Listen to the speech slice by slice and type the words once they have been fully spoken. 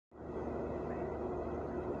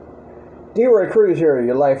D-Ray Cruz here,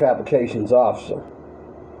 your life applications officer.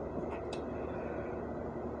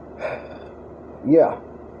 Yeah.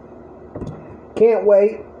 Can't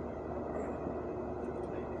wait.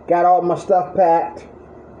 Got all my stuff packed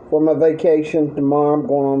for my vacation. Tomorrow I'm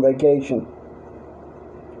going on vacation.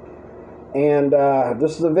 And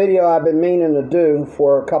this is a video I've been meaning to do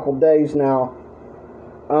for a couple days now.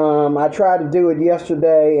 I tried to do it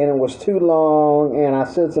yesterday and it was too long, and I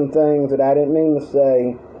said some things that I didn't mean to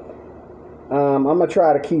say. I'm going to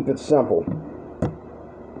try to keep it simple.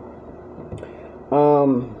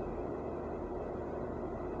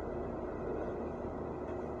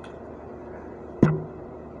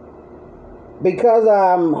 Because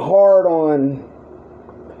I'm hard on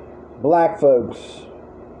black folks,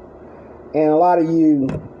 and a lot of you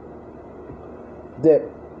that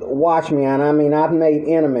watch me, and I mean, I've made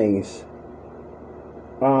enemies.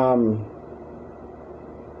 I've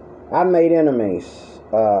made enemies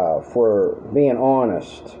for being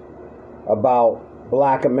honest about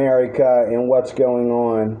black America and what's going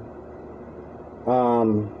on.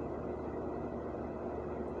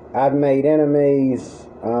 I've made enemies,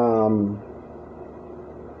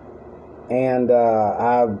 and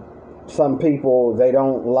some people, they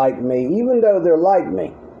don't like me, even though they're like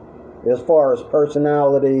me as far as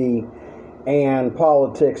personality and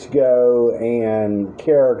politics go and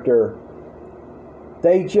character.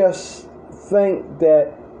 They just think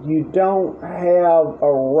that you don't have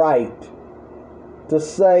a right to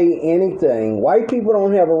say anything. White people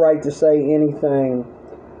don't have a right to say anything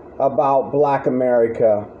about black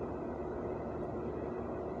America.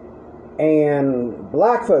 And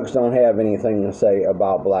black folks don't have anything to say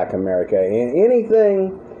about black America. And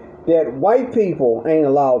anything that white people ain't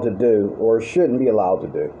allowed to do or shouldn't be allowed to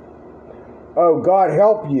do. Oh, God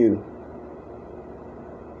help you.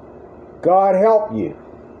 God help you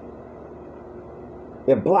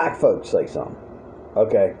if black folks say something.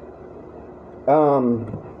 Okay.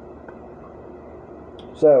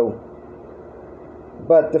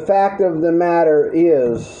 But the fact of the matter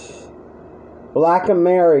is, black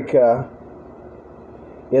America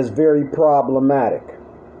is very problematic.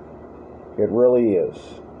 It really is.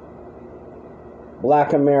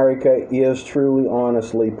 Black America is truly,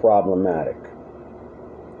 honestly problematic.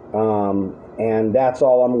 And that's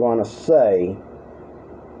all I'm going to say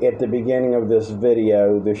at the beginning of this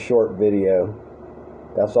video, this short video.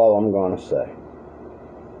 That's all I'm going to say.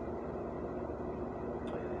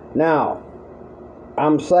 Now,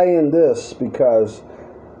 I'm saying this because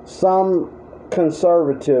some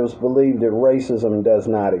conservatives believe that racism does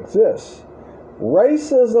not exist.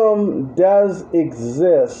 Racism does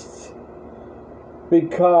exist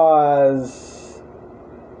because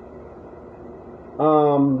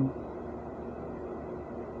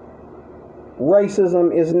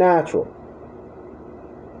racism is natural.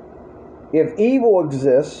 If evil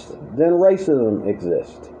exists, then racism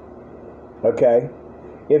exists. Okay?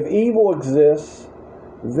 If evil exists,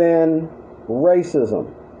 then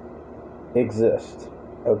racism exists.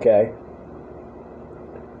 Okay?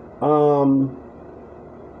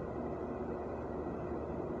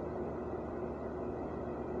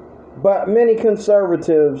 But many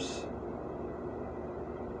conservatives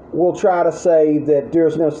will try to say that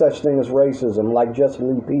there's no such thing as racism, like Jesse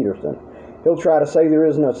Lee Peterson. He'll try to say there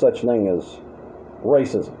is no such thing as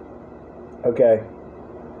racism. Okay?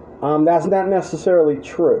 That's not necessarily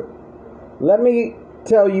true. Let me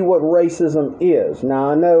tell you what racism is. Now,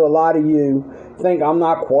 I know a lot of you think I'm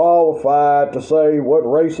not qualified to say what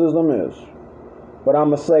racism is, but I'm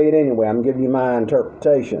going to say it anyway. I'm going to give you my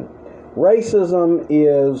interpretation. Racism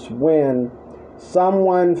is when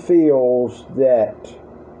someone feels that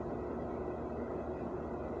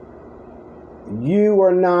you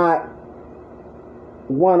are not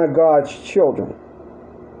one of God's children,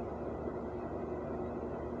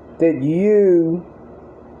 that you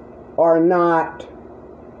are not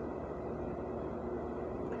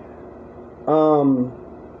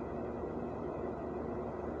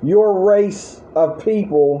your race of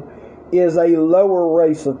people is a lower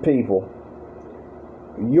race of people.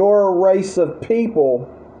 Your race of people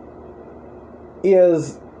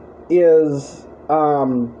is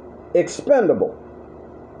expendable.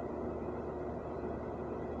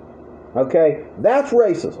 Okay? That's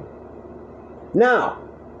racism. Now,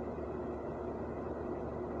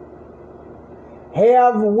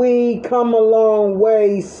 have we come a long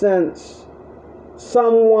way since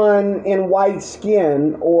someone in white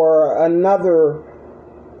skin or another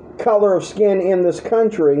color of skin in this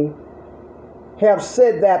country have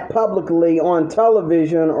said that publicly on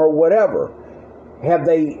television or whatever? Have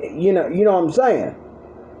they, you know what I'm saying?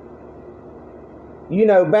 You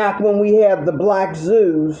know, back when we had the black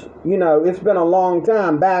zoos, you know, it's been a long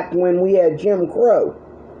time. Back when we had Jim Crow,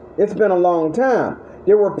 it's been a long time.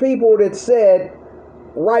 There were people that said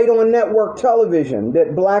right on network television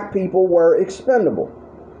that black people were expendable,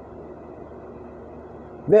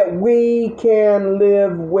 that we can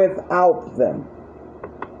live without them.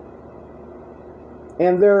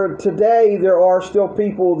 And today there are still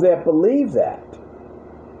people that believe that.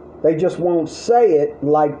 They just won't say it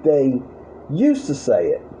like they used to say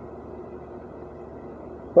it.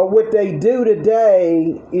 But what they do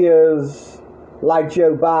today is like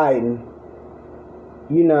Joe Biden,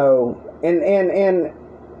 you know, and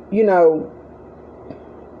you know,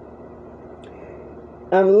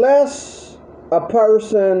 unless a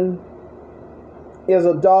person is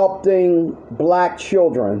adopting black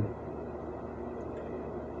children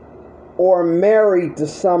or married to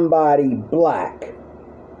somebody black,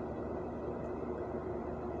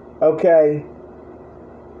 okay,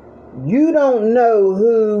 you don't know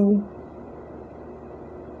who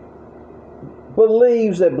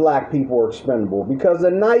believes that black people are expendable, because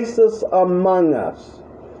the nicest among us,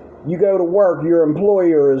 you go to work, your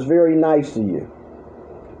employer is very nice to you.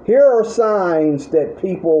 Here are signs that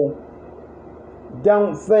people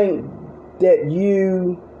don't think that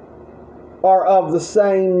you are of the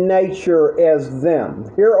same nature as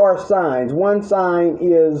them. Here are signs. One sign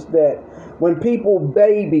is that when people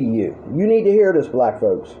baby you, you need to hear this, black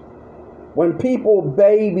folks. When people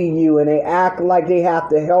baby you and they act like they have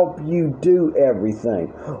to help you do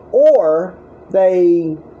everything, or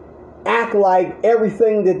they act like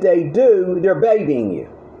everything that they do, they're babying you,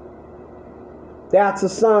 that's a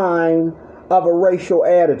sign of a racial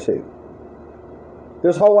attitude.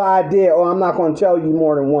 This whole idea, oh, I'm not going to tell you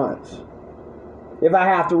more than once. If I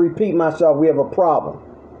have to repeat myself, we have a problem.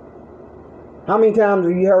 How many times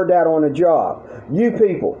have you heard that on a job? You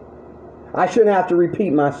people. I shouldn't have to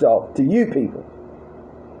repeat myself to you people.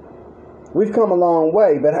 We've come a long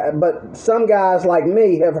way, but some guys like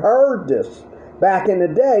me have heard this back in the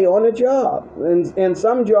day on a job. And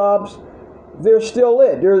some jobs, they're still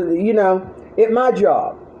it. They're, you know, at my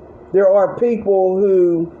job, there are people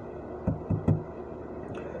who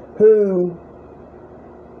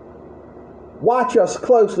watch us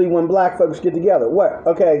closely when black folks get together. What?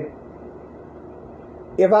 Okay.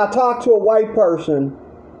 If I talk to a white person,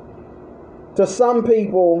 to some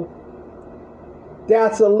people,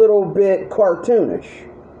 that's a little bit cartoonish.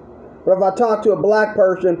 But if I talk to a black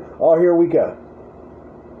person, oh, here we go.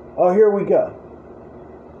 Oh, here we go.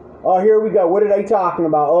 Oh, here we go. What are they talking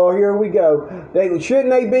about? Oh, here we go.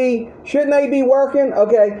 Shouldn't they be working?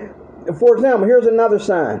 Okay. For example, here's another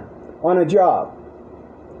sign on a job.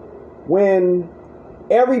 When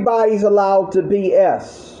everybody's allowed to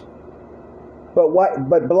BS,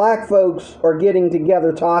 but black folks are getting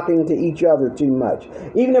together talking to each other too much.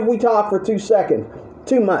 Even if we talk for 2 seconds,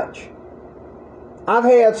 too much. I've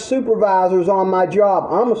had supervisors on my job.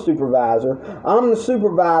 I'm a supervisor. I'm the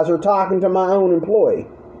supervisor talking to my own employee.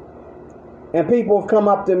 And people have come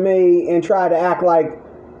up to me and try to act like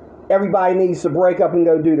everybody needs to break up and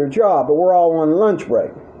go do their job, but we're all on lunch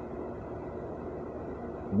break.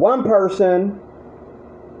 One person,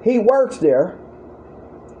 he works there.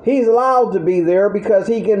 He's allowed to be there because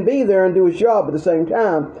he can be there and do his job at the same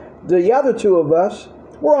time. The other two of us,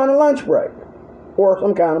 we're on a lunch break or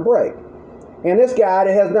some kind of break. And this guy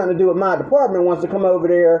that has nothing to do with my department wants to come over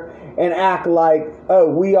there and act like, oh,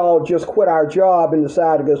 we all just quit our job and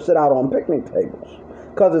decide to go sit out on picnic tables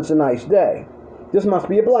because it's a nice day. This must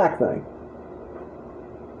be a black thing.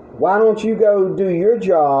 Why don't you go do your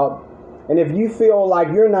job? And if you feel like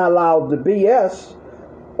you're not allowed to BS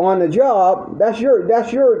on the job, that's your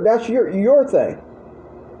thing.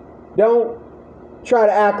 Don't try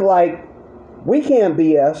to act like we can't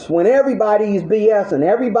BS when everybody's BS and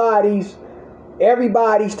everybody's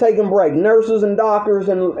taking break. Nurses and doctors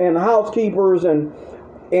and housekeepers and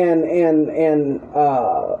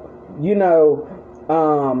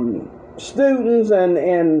students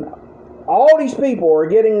and all these people are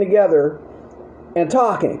getting together and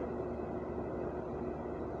talking.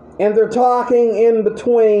 And they're talking in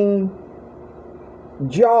between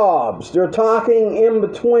jobs. They're talking in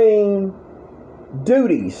between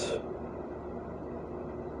duties.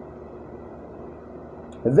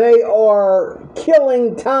 They are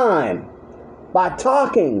killing time by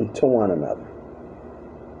talking to one another.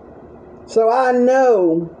 So I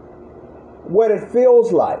know what it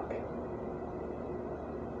feels like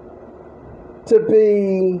to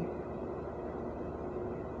be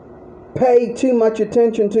paid too much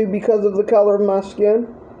attention to because of the color of my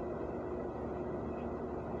skin.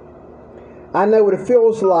 I know what it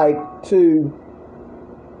feels like to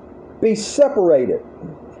be separated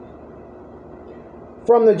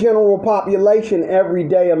from the general population every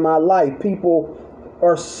day of my life. People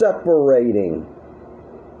are separating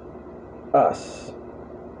us.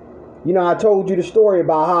 You know, I told you the story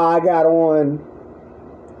about how I got on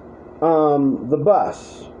the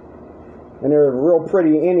bus, and there's a real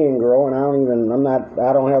pretty Indian girl, and I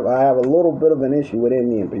have a little bit of an issue with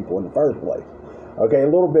Indian people in the first place. Okay, a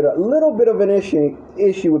little bit of an issue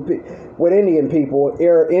with Indian people,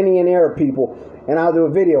 Indian Arab people, and I'll do a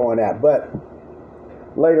video on that. But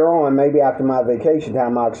later on, maybe after my vacation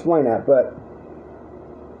time, I'll explain that. But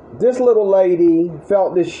this little lady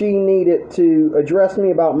felt that she needed to address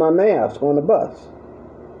me about my mask on the bus.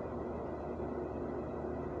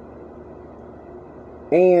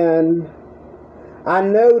 And I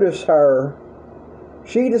noticed her.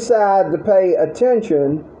 She decided to pay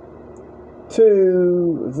attention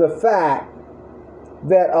to the fact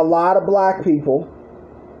that a lot of black people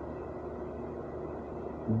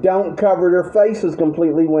don't cover their faces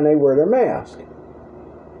completely when they wear their mask.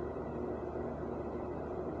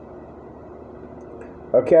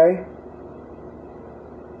 Okay?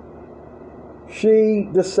 She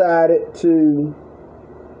decided to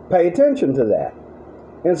pay attention to that.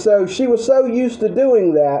 And so she was so used to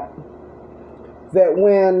doing that, that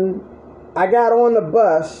when I got on the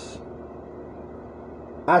bus,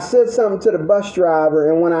 I said something to the bus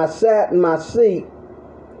driver, and when I sat in my seat,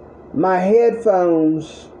 my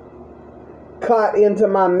headphones caught into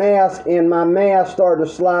my mask, and my mask started to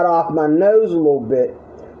slide off my nose a little bit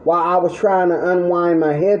while I was trying to unwind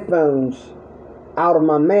my headphones out of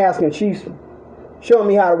my mask. And she's showing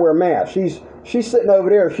me how to wear a mask. She's sitting over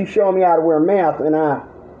there. She's showing me how to wear a mask, and I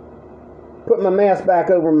put my mask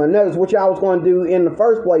back over my nose, which I was going to do in the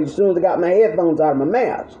first place as soon as I got my headphones out of my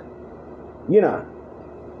mask. You know,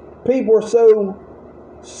 people are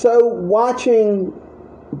so watching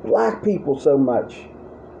black people so much,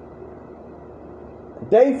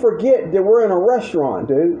 they forget that we're in a restaurant,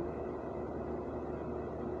 dude.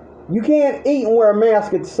 You can't eat and wear a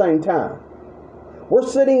mask at the same time. We're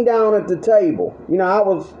sitting down at the table. You know,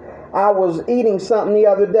 I was eating something the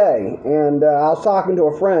other day, and I was talking to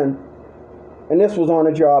a friend, and this was on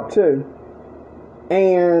a job too.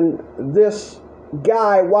 And this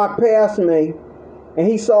guy walked past me, and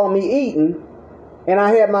he saw me eating, and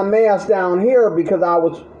I had my mask down here because I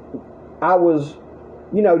was,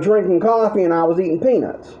 you know, drinking coffee and I was eating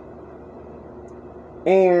peanuts.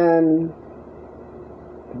 And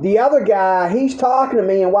the other guy, he's talking to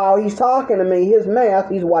me, and while he's talking to me, his mask,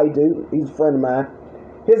 he's a white dude, he's a friend of mine,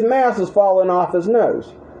 his mask is falling off his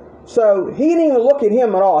nose. So he didn't even look at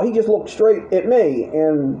him at all. He just looked straight at me.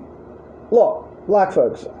 And look, black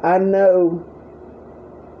folks, I know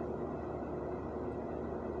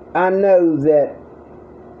that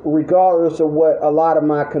regardless of what a lot of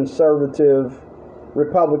my conservative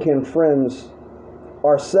Republican friends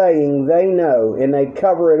are saying, they know, and they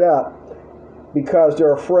cover it up because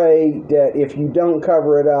they're afraid that if you don't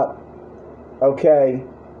cover it up, okay,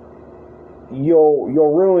 you'll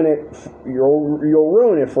ruin it. You'll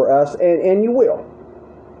ruin it for us, and you will.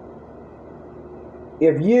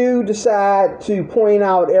 If you decide to point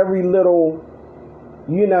out every little,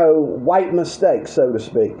 you know, white mistake, so to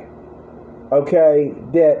speak, okay,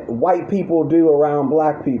 that white people do around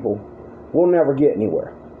black people, we'll never get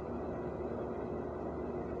anywhere.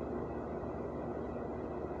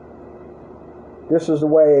 This is the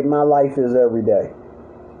way my life is every day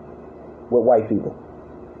with white people.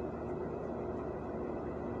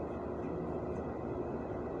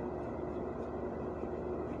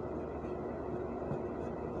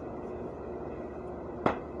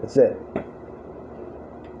 That's it.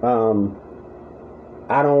 I'm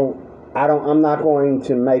not going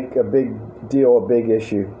to make a big deal, a big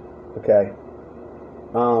issue. Okay.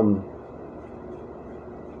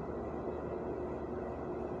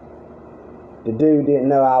 The dude didn't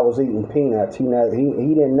know I was eating peanuts. He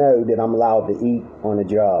didn't know that I'm allowed to eat on the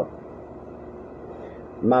job.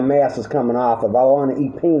 My mask is coming off. If I want to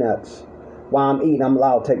eat peanuts while I'm eating, I'm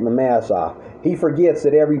allowed to take my mask off. He forgets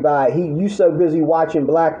that you so busy watching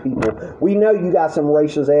black people. We know you got some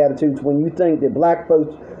racist attitudes when you think that black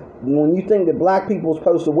people are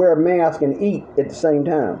supposed to wear a mask and eat at the same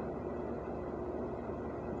time.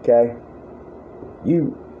 Okay?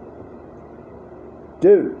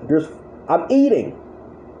 I'm eating.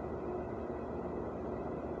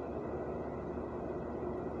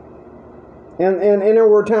 And there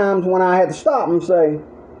were times when I had to stop and say,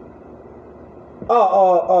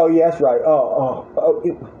 oh, yeah, that's right.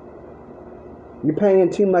 You're paying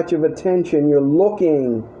too much of attention. You're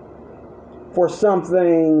looking for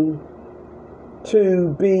something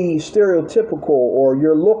to be stereotypical, or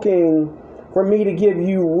you're looking for me to give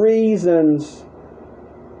you reasons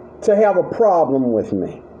to have a problem with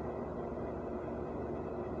me.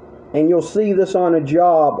 And you'll see this on a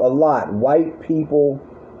job a lot. White people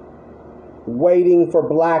waiting for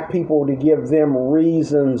black people to give them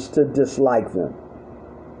reasons to dislike them.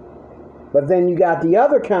 But then you got the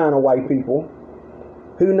other kind of white people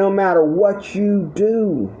who, no matter what you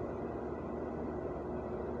do,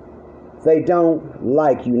 they don't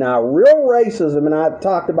like you. Now, real racism, and I've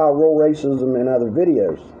talked about real racism in other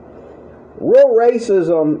videos. Real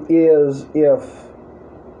racism is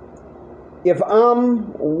if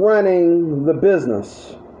I'm running the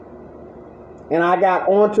business and I got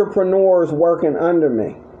entrepreneurs working under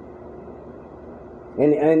me,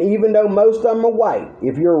 and even though most of them are white,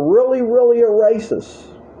 if you're really a racist,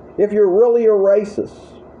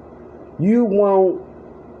 you won't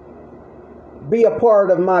be a part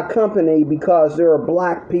of my company because there are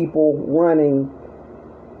black people running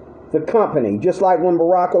the company. Just like when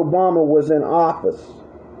Barack Obama was in office,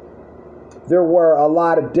 there were a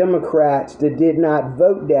lot of Democrats that did not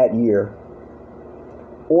vote that year,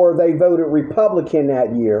 or they voted Republican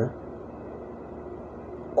that year.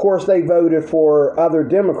 Of course, they voted for other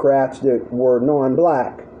Democrats that were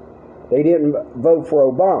non-black. They didn't vote for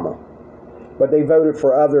Obama, but they voted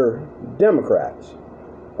for other Democrats.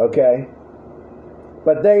 Okay?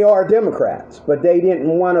 But they are Democrats, but they didn't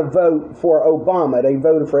want to vote for Obama. They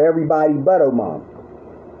voted for everybody but Obama.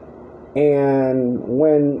 And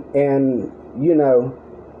when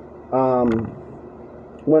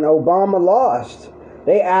Obama lost,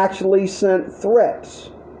 they actually sent threats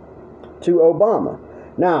to Obama.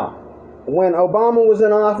 Now, when Obama was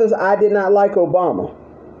in office, I did not like Obama.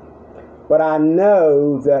 But I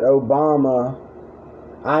know that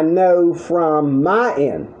I know from my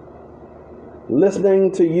end,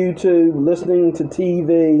 listening to YouTube, listening to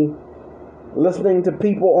TV, listening to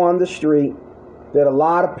people on the street, that a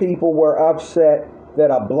lot of people were upset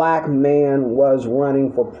that a black man was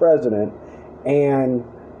running for president. And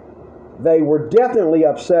they were definitely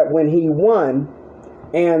upset when he won.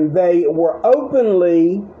 And they were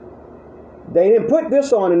openly, they didn't put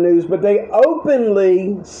this on the news, but they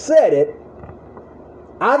openly said it.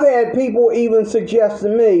 I've had people even suggest to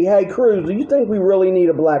me, hey, Cruz, do you think we really need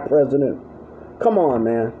a black president? Come on,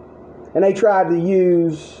 man. And they tried to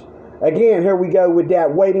use, again, here we go with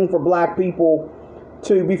that, waiting for black people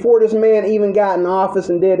to, before this man even got in office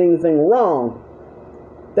and did anything wrong,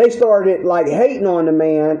 they started like hating on the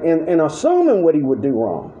man and assuming what he would do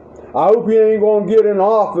wrong. I hope he ain't going to get in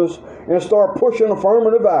office and start pushing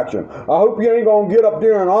affirmative action. I hope he ain't going to get up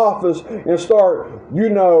there in office and start,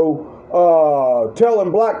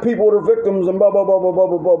 telling black people they're victims and blah, blah, blah, blah, blah,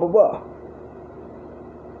 blah, blah, blah, blah.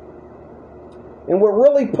 And what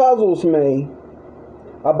really puzzles me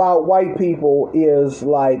about white people is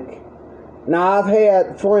like, now I've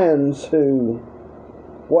had friends who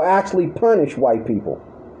will actually punish white people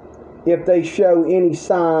if they show any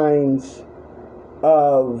signs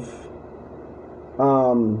of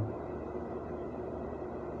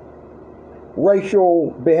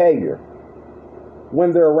racial behavior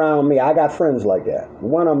when they're around me. I got friends like that.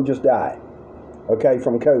 One of them just died, okay,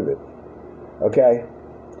 from COVID, okay?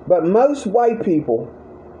 But most white people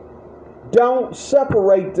don't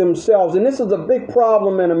separate themselves, and this is a big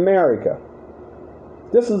problem in America.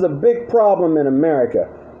 This is a big problem in America.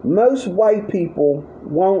 Most white people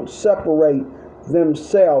won't separate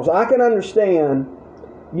themselves. I can understand,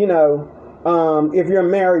 if you're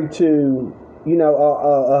married to,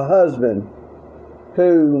 a husband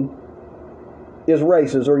who is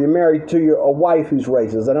racist, or you're married to a wife who's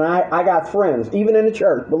racist. And I got friends, even in the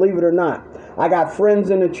church, believe it or not, I got friends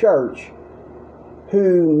in the church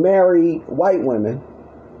who marry white women,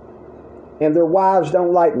 and their wives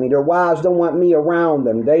don't like me. Their wives don't want me around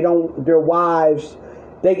them. Their wives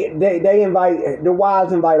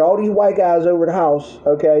invite all these white guys over the house,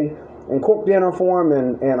 okay, and cook dinner for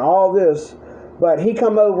them and all this. But he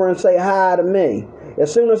come over and say hi to me.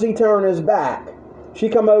 As soon as he turn his back, she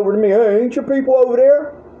come over to me, hey, ain't your people over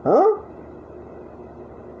there? Huh?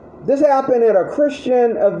 This happened at a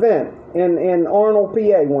Christian event in Arnold,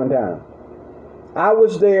 PA one time. I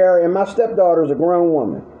was there, and my stepdaughter's a grown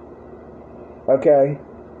woman. Okay?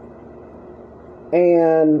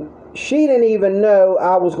 And she didn't even know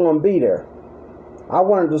I was going to be there. I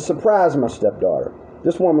wanted to surprise my stepdaughter.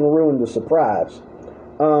 This woman ruined the surprise.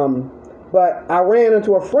 But I ran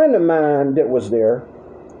into a friend of mine that was there,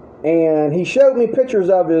 and he showed me pictures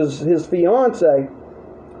of his fiance,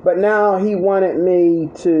 but now he wanted me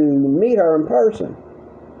to meet her in person.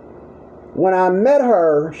 When I met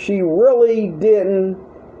her, she really didn't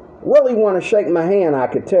really want to shake my hand, I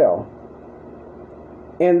could tell.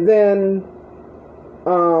 And then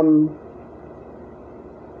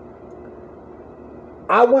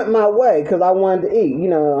I went my way because I wanted to eat. You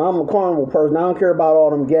know, I'm a carnival person. I don't care about all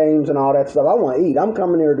them games and all that stuff. I want to eat. I'm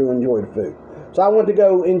coming here to enjoy the food. So I went to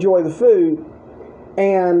go enjoy the food,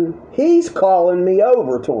 and he's calling me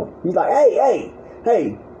over to him. He's like, hey,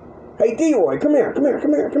 D-Roy, come here,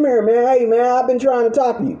 man. Hey, man, I've been trying to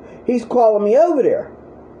talk to you. He's calling me over there.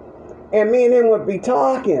 And me and him would be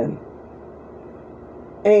talking.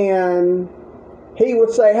 And he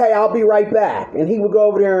would say, hey, I'll be right back. And he would go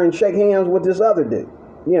over there and shake hands with this other dude.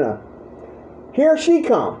 You know. Here she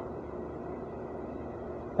come.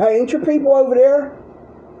 Hey, ain't your people over there?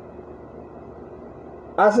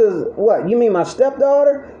 I says, what, you mean my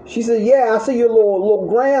stepdaughter? She said, yeah, I see your little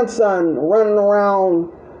grandson running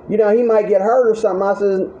around. You know, he might get hurt or something. I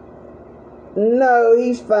says, no,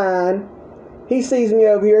 he's fine. He sees me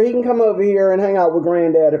over here. He can come over here and hang out with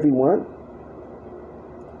Granddad if he wants.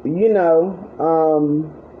 You know,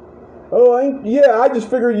 yeah, I just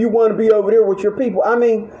figured you want to be over there with your people. I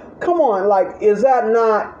mean, come on, like, is that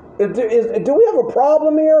not, do we have a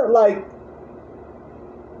problem here? Like,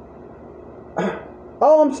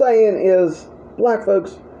 all I'm saying is, black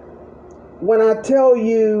folks, when I tell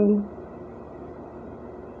you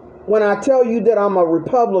that I'm a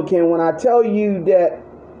Republican, when I tell you that,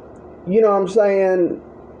 you know what I'm saying,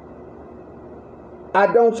 I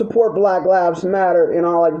don't support Black Lives Matter and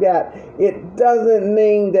all like that, it doesn't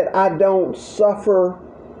mean that I don't suffer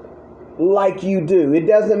like you do. It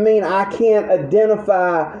doesn't mean I can't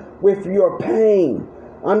identify with your pain.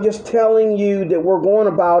 I'm just telling you that we're going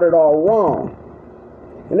about it all wrong.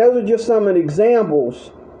 And those are just some of the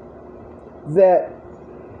examples that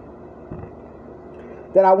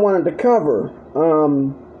I wanted to cover.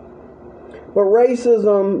 But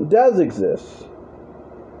racism does exist.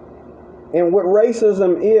 And what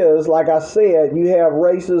racism is, like I said, you have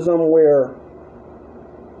racism where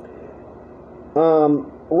what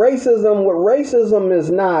racism is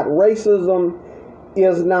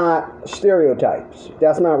not stereotypes.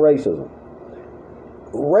 That's not racism.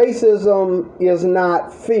 Racism is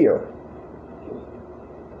not fear.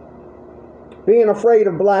 Being afraid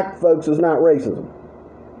of black folks is not racism.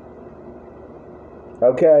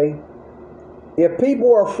 Okay? If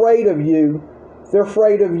people are afraid of you, they're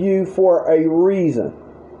afraid of you for a reason.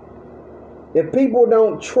 If people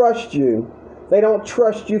don't trust you, they don't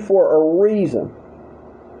trust you for a reason.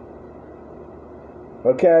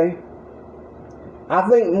 Okay? I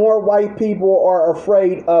think more white people are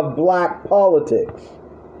afraid of black politics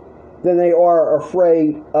than they are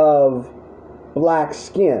afraid of black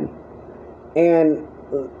skin. And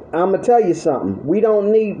I'm going to tell you something. We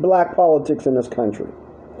don't need black politics in this country.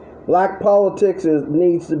 Black politics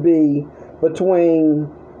needs to be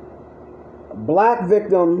between black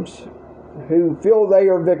victims who feel they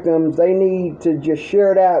are victims. They need to just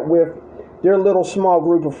share that with their little small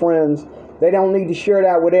group of friends. They don't need to share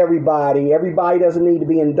that with everybody. Everybody doesn't need to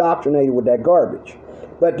be indoctrinated with that garbage.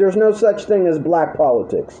 But there's no such thing as black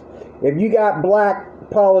politics. If you got black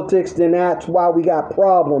politics, then that's why we got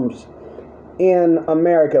problems in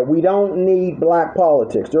America. We don't need black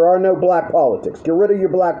politics. There are no black politics. Get rid of your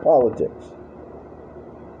black politics.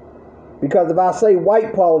 Because if I say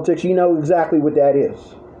white politics, you know exactly what that is.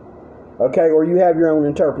 Okay? Or you have your own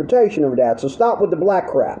interpretation of that. So stop with the black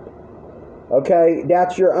crap. Okay?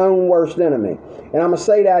 That's your own worst enemy. And I'm going to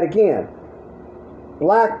say that again.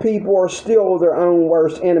 Black people are still their own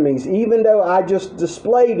worst enemies. Even though I just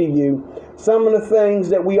displayed to you some of the things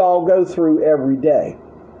that we all go through every day.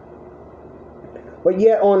 But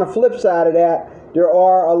yet, on the flip side of that, there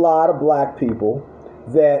are a lot of black people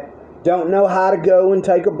that don't know how to go and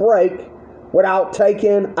take a break without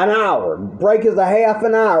taking an hour. Break is a half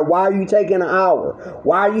an hour. Why are you taking an hour?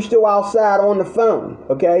 Why are you still outside on the phone?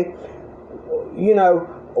 Okay? You know,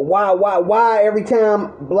 why every time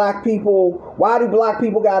why do black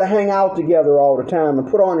people got to hang out together all the time and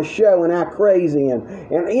put on a show and act crazy? And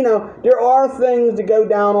you know, there are things that go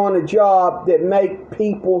down on the job that make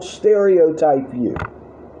people stereotype you.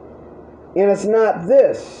 And it's not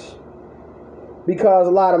this. Because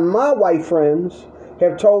a lot of my white friends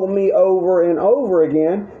have told me over and over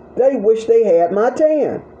again, they wish they had my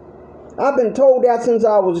tan. I've been told that since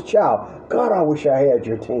I was a child. God, I wish I had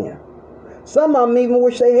your tan. Some of them even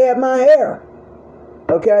wish they had my hair.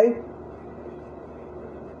 Okay?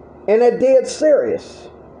 And they're dead serious,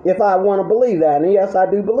 if I want to believe that. And yes, I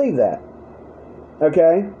do believe that.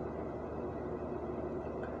 Okay?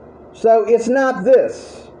 So it's not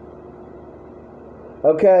this.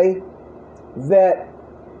 Okay? That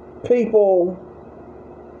people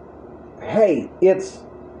hate. It's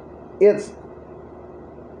it's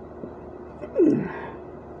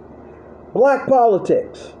black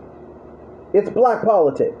politics. It's black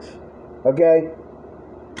politics, okay,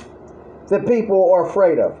 that people are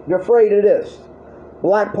afraid of. They're afraid of this.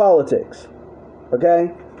 Black politics,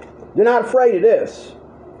 okay? They're not afraid of this.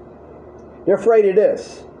 They're afraid of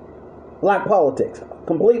this. Black politics.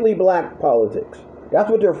 Completely black politics. That's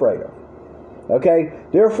what they're afraid of, okay?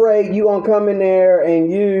 They're afraid you gonna come in there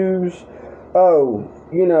and use,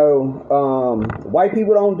 white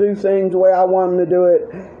people don't do things the way I want them to do it,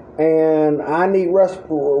 and I need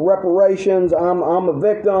reparations. I'm a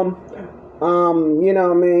victim.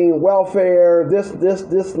 Welfare, this, and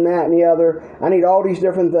that, and the other. I need all these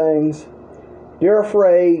different things. They're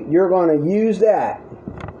afraid you're going to use that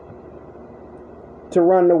to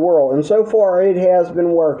run the world. And so far, it has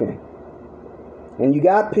been working. And you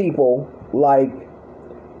got people like,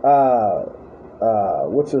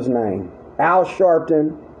 what's his name? Al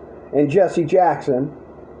Sharpton and Jesse Jackson,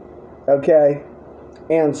 okay?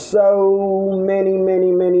 And so many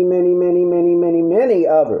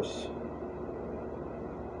others,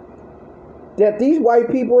 that these white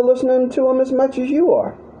people are listening to them as much as you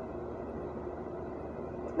are.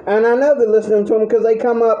 And I know they're listening to them because they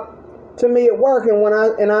come up to me at work, and when I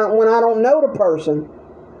don't know the person,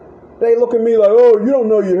 they look at me like, "Oh, you don't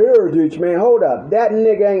know your heritage, man." Hold up, that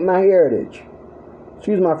nigga ain't my heritage.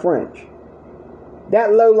 Excuse my French.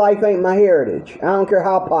 That low life ain't my heritage. I don't care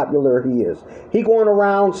how popular he is. He going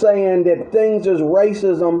around saying that things is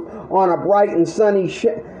racism on a bright and sunny,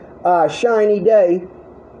 shiny day.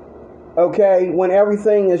 Okay, when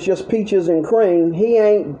everything is just peaches and cream, he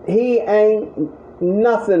ain't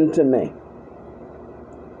nothing to me.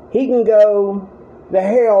 He can go to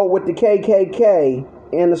hell with the KKK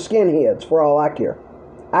and the skinheads for all I care.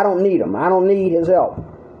 I don't need him. I don't need his help.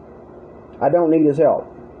 I don't need his help.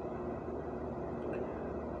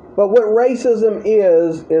 But what racism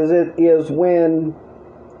is when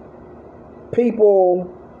people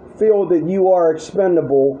feel that you are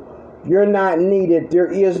expendable, you're not needed,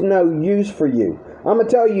 there is no use for you. I'm going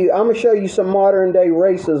to show you some modern day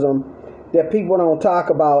racism that people don't talk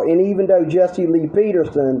about. And even though Jesse Lee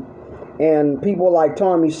Peterson and people like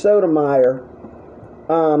Tommy Sotomayor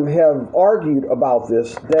have argued about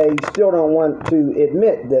this, they still don't want to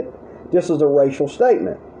admit that this is a racial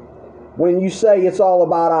statement. When you say it's all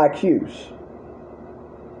about IQs.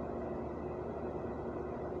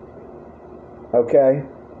 Okay?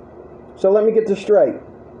 So let me get this straight.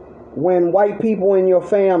 When white people in your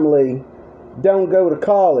family don't go to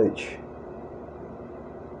college,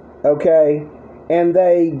 okay, and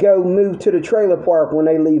they go move to the trailer park when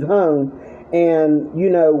they leave home and,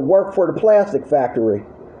 work for the plastic factory,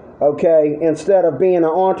 okay, instead of being an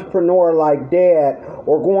entrepreneur like Dad,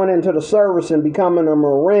 or going into the service and becoming a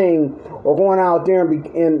Marine, or going out there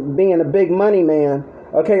and being a big money man,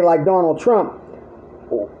 okay, like Donald Trump.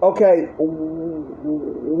 Okay,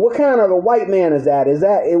 what kind of a white man is that? Is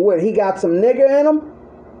that what, he got some nigger in him?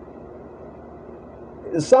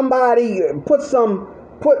 Somebody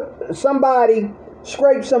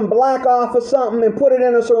scrape some black off of something and put it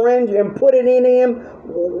in a syringe and put it in him.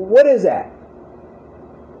 What is that?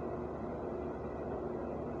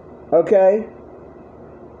 Okay.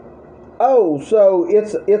 Oh, so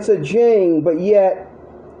it's a gene, but yet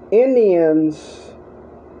Indians,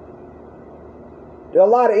 a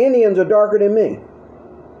lot of Indians are darker than me.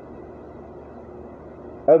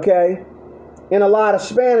 Okay? And a lot of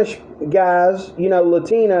Spanish guys,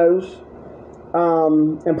 Latinos,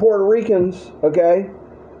 and Puerto Ricans, okay,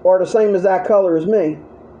 are the same as that color as me.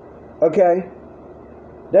 Okay?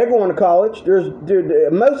 They're going to college.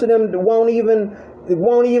 Most of them won't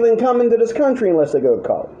even come into this country unless they go to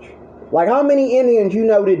college. Like, how many Indians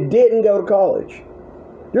that didn't go to college?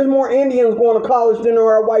 There's more Indians going to college than there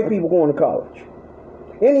are white people going to college.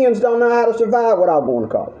 Indians don't know how to survive without going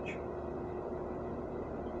to college.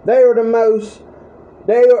 They are the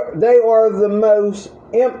most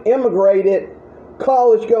immigrated,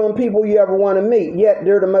 college-going people you ever want to meet. Yet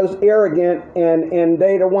they're the most arrogant, and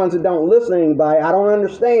they're the ones that don't listen to anybody. I don't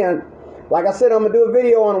understand. Like I said, I'm going to do a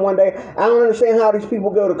video on it one day. I don't understand how these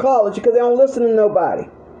people go to college because they don't listen to nobody.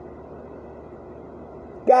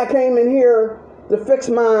 Guy came in here to fix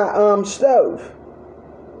my stove.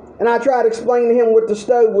 And I tried to explain to him what the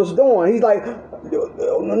stove was doing. He's like,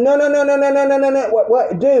 no.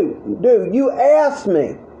 What? Dude, you asked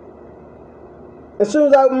me. As soon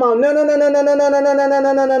as I open my mouth,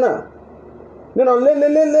 no,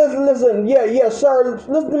 listen, yeah, sir,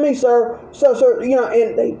 listen to me, sir,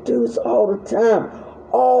 and they do this all the time,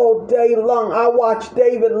 all day long. I watch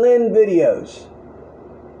David Lynn videos,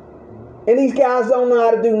 and these guys don't know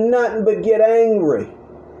how to do nothing but get angry.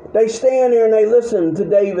 they stand there and they listen to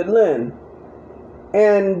David Lynn.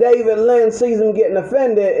 And David Lynn sees them getting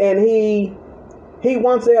offended, and he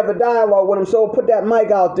wants to have a dialogue with him, so put that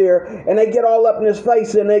mic out there, and they get all up in his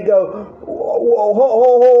face, and they go, whoa, ho,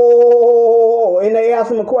 ho, ho, ho, and they ask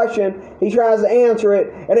him a question. He tries to answer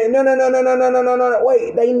it, and they, no,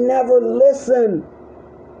 wait, they never listen.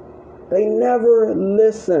 They never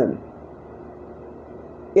listen.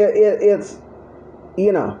 It's,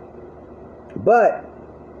 you know, but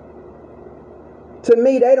to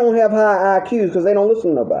me, they don't have high IQs because they don't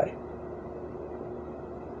listen to nobody.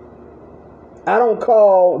 I don't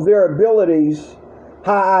call their abilities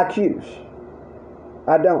high IQs.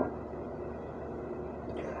 I don't.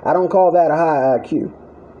 I don't call that a high IQ.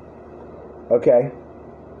 Okay.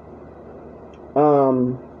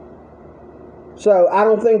 So I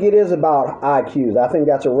don't think it is about IQs. I think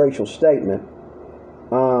that's a racial statement.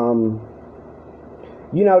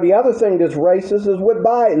 You know, the other thing that's racist is what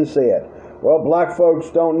Biden said. Well, black folks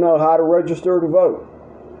don't know how to register to vote.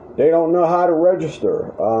 They don't know how to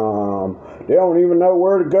register. They don't even know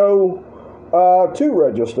where to go to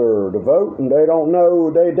register to vote, and they don't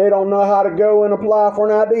know how to go and apply for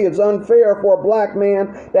an ID. It's unfair for a black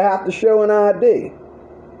man to have to show an ID.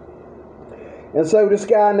 And so this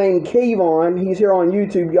guy named Kevon, he's here on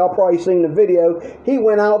YouTube, y'all probably seen the video, he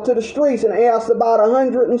went out to the streets and asked about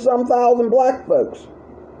 100 and some thousand black folks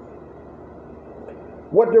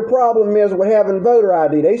what their problem is with having voter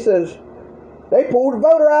ID. They says they pulled the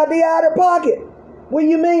voter ID out of their pocket. What do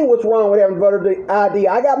you mean what's wrong with having voter ID?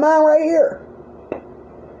 I got mine right here.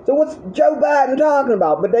 So what's Joe Biden talking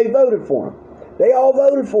about? But they voted for him. They all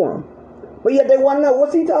voted for him. But yet they want to know,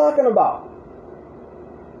 what's he talking about?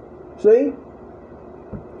 See?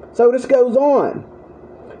 So this goes on.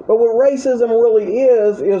 But what racism really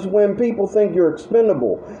is when people think you're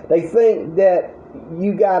expendable. They think that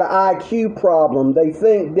you got an IQ problem. They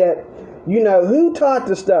think that, you know, who taught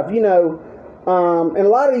this stuff? You know, and a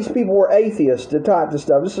lot of these people were atheists that taught this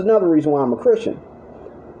stuff. This is another reason why I'm a Christian.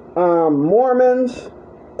 Mormons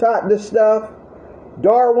taught this stuff.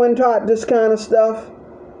 Darwin taught this kind of stuff.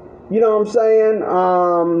 You know what I'm saying?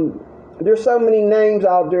 There's so many names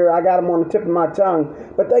out there, I got them on the tip of my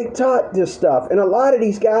tongue, but they taught this stuff. And a lot of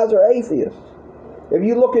these guys are atheists. If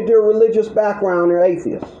you look at their religious background, they're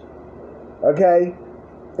atheists. Okay?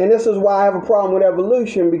 And this is why I have a problem with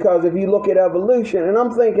evolution, because if you look at evolution, and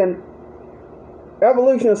I'm thinking,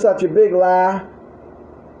 evolution is such a big lie,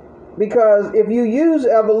 because if you use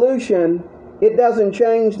evolution, it doesn't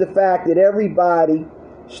change the fact that everybody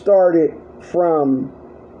started from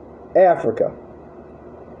Africa.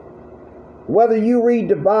 Whether you read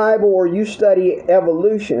the Bible or you study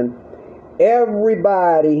evolution,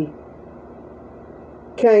 everybody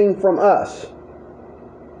came from us.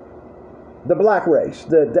 The black race,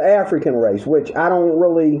 the African race, which I don't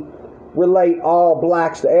really relate all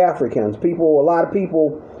blacks to Africans. A lot of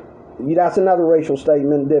people, that's another racial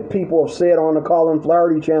statement that people have said on the Colin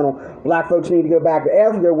Flaherty channel, black folks need to go back to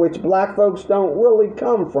Africa, which black folks don't really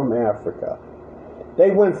come from Africa. They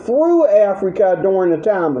went through Africa during the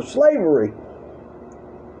time of slavery.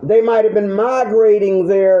 They might have been migrating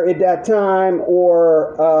there at that time,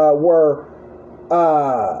 or were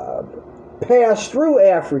passed through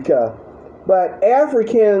Africa. But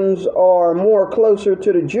Africans are more closer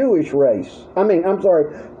to the Jewish race.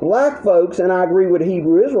 Black folks, and I agree with the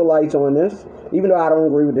Hebrew Israelites on this, even though I don't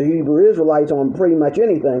agree with the Hebrew Israelites on pretty much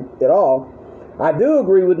anything at all. I do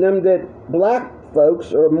agree with them that black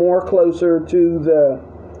folks are more closer to the,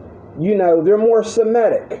 you know, they're more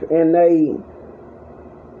Semitic, and they,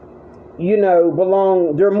 you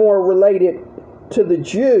know, they're more related to the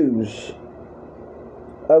Jews,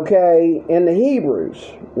 okay, and the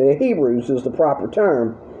Hebrews. The Hebrews is the proper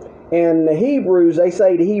term. And the Hebrews, they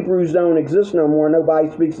say the Hebrews don't exist no more. Nobody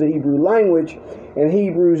speaks the Hebrew language, and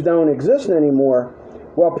Hebrews don't exist anymore.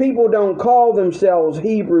 Well, people don't call themselves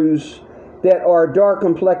Hebrews that are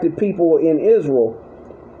dark-complected people in Israel,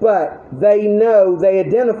 but they know, they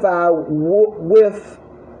identify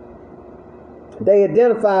they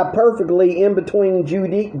identify perfectly in between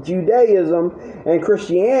Judaism and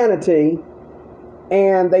Christianity,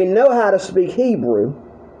 and they know how to speak Hebrew.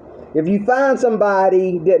 If you find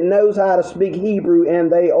somebody that knows how to speak Hebrew and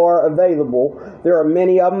they are available, there are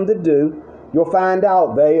many of them that do, you'll find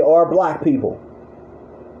out they are black people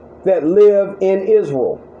that live in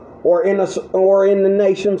Israel or in the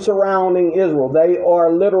nation surrounding Israel. They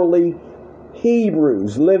are literally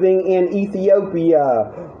Hebrews living in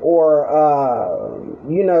Ethiopia, or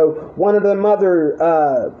you know, one of them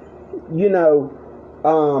other you know,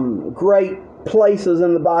 great places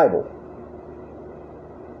in the Bible.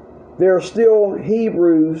 There are still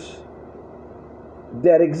Hebrews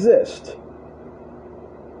that exist.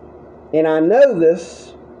 And I know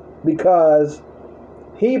this because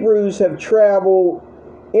Hebrews have traveled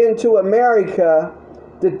into America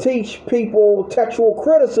to teach people textual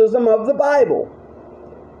criticism of the Bible.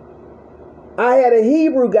 I had a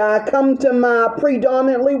Hebrew guy come to my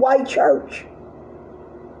predominantly white church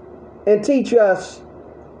and teach us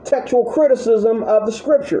textual criticism of the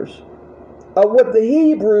scriptures, of what the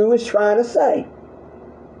Hebrew is trying to say.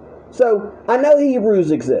 So I know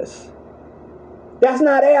Hebrews exist. That's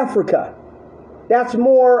not Africa. That's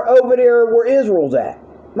more over there where Israel's at.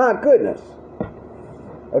 My goodness.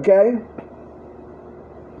 Okay?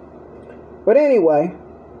 But anyway,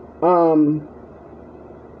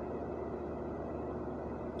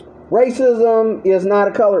 racism is not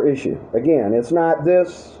a color issue. Again, it's not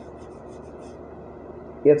this.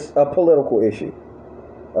 It's a political issue.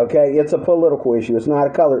 Okay? It's a political issue. It's not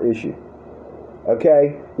a color issue.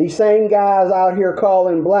 Okay? These same guys out here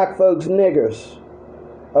calling black folks niggers.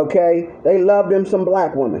 Okay? They love them some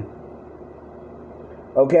black women.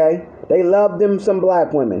 Okay? They love them some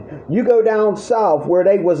black women. You go down south where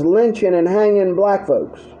they was lynching and hanging black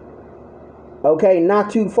folks. Okay?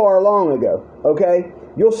 Not too far long ago. Okay?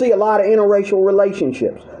 You'll see a lot of interracial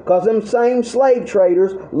relationships. Because them same slave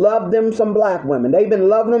traders love them some black women. They've been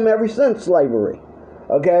loving them ever since slavery.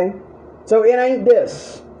 Okay? So it ain't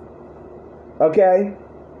this. Okay?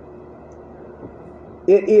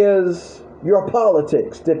 It is your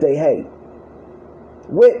politics that they hate.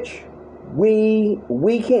 Which I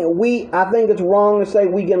think it's wrong to say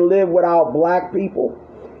we can live without black people.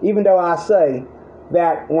 Even though I say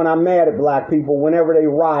that when I'm mad at black people, whenever they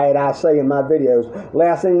riot, I say in my videos,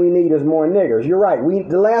 last thing we need is more niggers. You're right.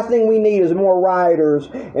 The last thing we need is more rioters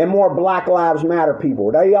and more Black Lives Matter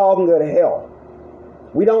people. They all can go to hell.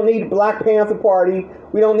 We don't need Black Panther Party.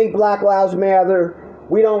 We don't need Black Lives Matter.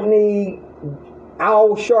 We don't need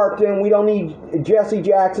Al Sharpton. We don't need Jesse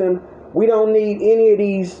Jackson. We don't need any of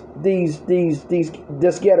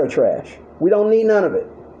this ghetto trash. We don't need none of it.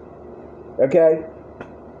 Okay?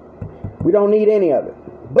 We don't need any of it.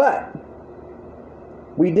 But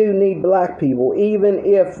we do need black people, even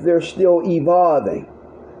if they're still evolving.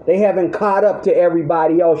 They haven't caught up to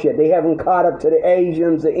everybody else yet. They haven't caught up to the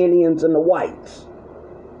Asians, the Indians, and the whites.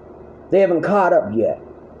 They haven't caught up yet.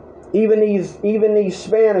 Even these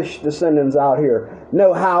Spanish descendants out here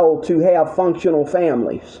know how to have functional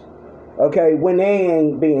families. Okay, when they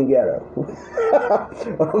ain't being ghetto.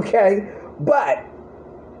 Okay, but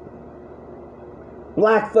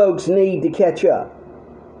black folks need to catch up.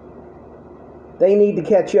 They need to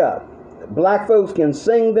catch up. Black folks can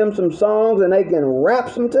sing them some songs and they can rap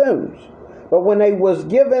some tunes. But when they was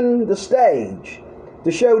given the stage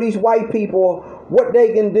to show these white people what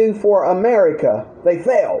they can do for America, they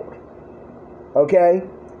failed. Okay?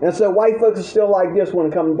 And so white folks are still like this when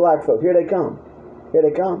it comes to black folks. Here they come. Here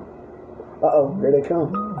they come. Uh-oh, here they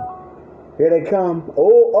come. Here they come.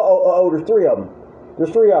 Oh, there's three of them. There's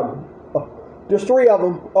three of them. There's three of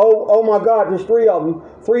them. Oh my God, there's three of them.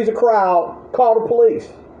 Three's a crowd. Call the police.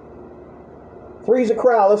 Three's a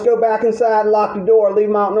crowd. Let's go back inside and lock the door. Leave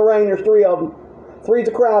them out in the rain. There's three of them. Three's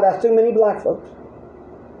a crowd. That's too many black folks.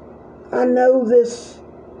 I know this.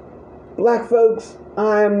 Black folks,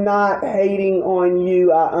 I am not hating on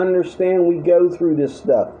you. I understand we go through this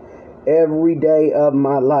stuff every day of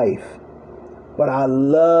my life. But I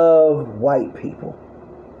love white people.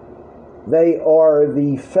 They are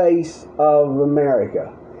the face of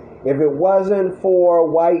America. If it wasn't for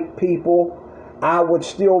white people, I would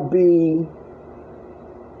still be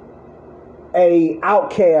an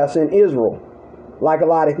outcast in Israel, like a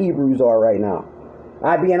lot of Hebrews are right now.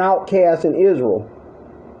 I'd be an outcast in Israel.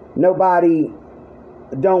 Nobody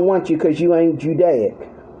don't want you because you ain't Judaic,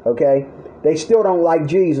 okay? They still don't like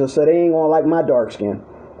Jesus, so they ain't gonna like my dark skin,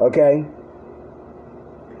 okay?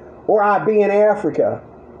 Or I'd be in Africa.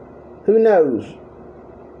 Who knows?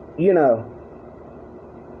 You know,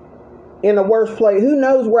 in the worst place, who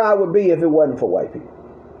knows where I would be if it wasn't for white people?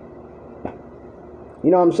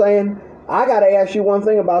 You know what I'm saying? I got to ask you one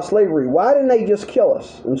thing about slavery. Why didn't they just kill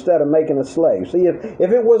us instead of making us slaves? See, if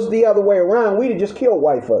it was the other way around, we'd have just killed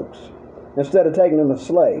white folks instead of taking them as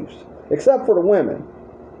slaves. Except for the women.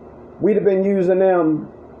 We'd have been using them,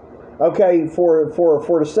 okay,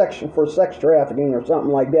 for sex trafficking or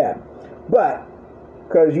something like that. But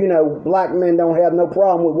because, you know, black men don't have no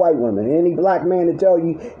problem with white women. Any black man to tell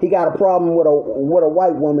you he got a problem with a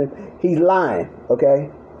white woman, he's lying, okay?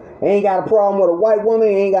 He ain't got a problem with a white woman,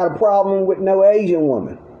 he ain't got a problem with no Asian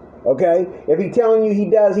woman, okay? If he telling you he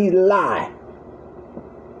does, he's lying,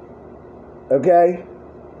 okay?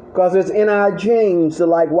 Because it's in our genes to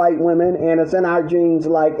like white women, and it's in our genes to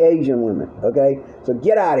like Asian women. Okay? So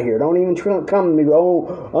get out of here. Don't even come to me.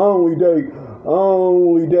 Oh, I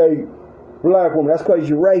only date black women. That's because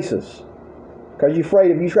you're racist. Because you're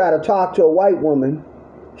afraid if you try to talk to a white woman,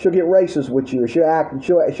 she'll get racist with you, or she'll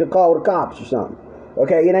call the cops or something.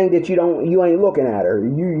 Okay? It ain't that you ain't looking at her.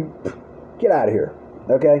 You get out of here.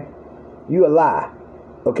 Okay? You a lie.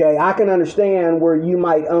 Okay? I can understand where you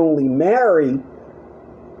might only marry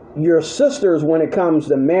your sisters when it comes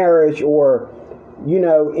to marriage, or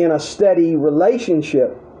in a steady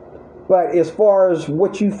relationship. But as far as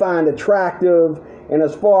what you find attractive, and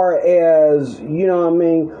as far as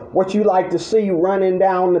what you like to see running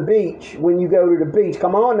down the beach when you go to the beach,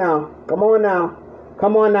 come on now. I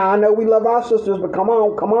know we love our sisters, but come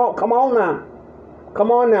on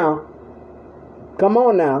now.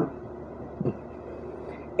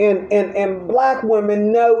 And black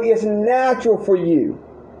women know it's natural for you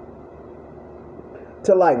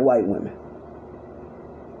to like white women.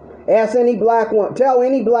 Ask any black woman, tell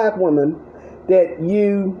any black woman that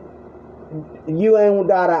you ain't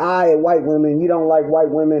got an eye at white women, you don't like white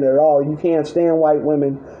women at all, you can't stand white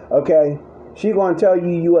women, okay? She gonna tell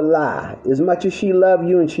you a lie. As much as she love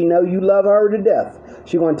you and she know you love her to death,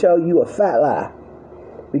 she gonna tell you a fat lie.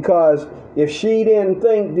 Because if she didn't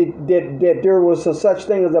think that there was such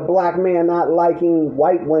thing as a black man not liking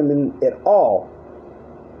white women at all,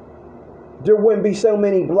 there wouldn't be so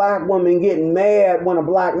many black women getting mad when a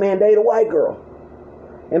black man date a white girl.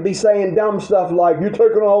 And be saying dumb stuff like, you're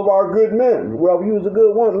taking all of our good men. Well, if you was a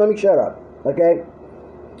good one, let me shut up. Okay?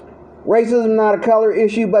 Racism is not a color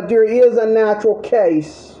issue, but there is a natural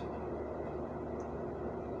case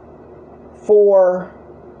for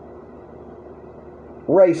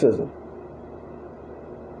racism.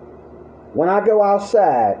 When I go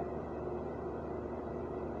outside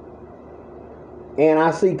and I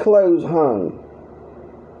see clothes hung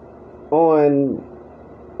on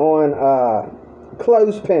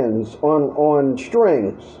clothespins on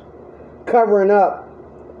strings, covering up,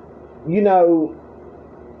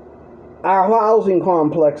 our housing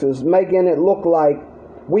complexes, making it look like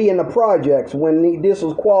we in the projects when this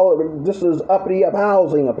is uppity up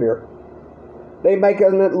housing up here. They make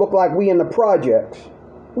it look like we in the projects.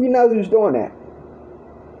 We know who's doing that.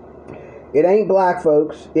 It ain't black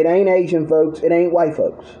folks. It ain't Asian folks. It ain't white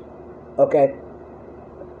folks. Okay?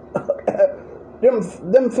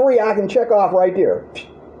 them three I can check off right there.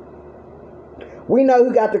 We know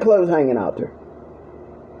who got the clothes hanging out there.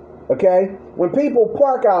 Okay? When people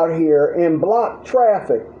park out here and block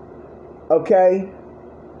traffic, okay?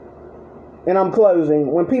 And I'm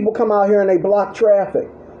closing. When people come out here and they block traffic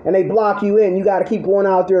and they block you in, you got to keep going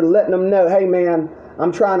out there letting them know, hey man,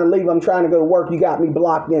 I'm trying to leave. I'm trying to go to work. You got me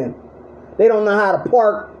blocked in. They don't know how to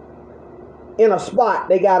park in a spot.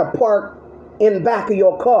 They got to park in the back of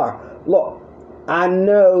your car. Look, I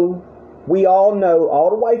know, we all know, all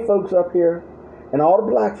the white folks up here and all the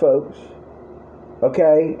black folks,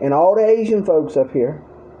 okay, and all the Asian folks up here,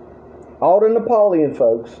 all the Napoleon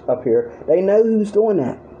folks up here, they know who's doing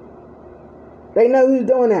that. They know who's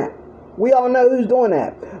doing that. We all know who's doing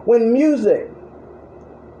that. When music,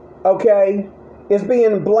 okay, is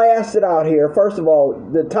being blasted out here, first of all,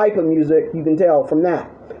 the type of music, you can tell from that.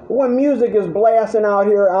 When music is blasting out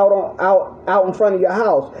here, out in front of your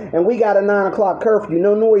house, and we got a 9 o'clock curfew,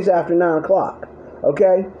 no noise after 9 o'clock,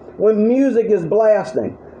 okay? When music is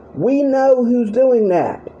blasting, we know who's doing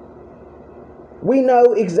that. We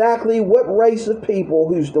know exactly what race of people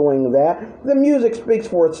who's doing that. The music speaks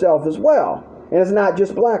for itself as well. And it's not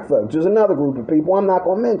just black folks. There's another group of people I'm not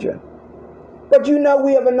going to mention. But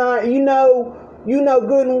we have you know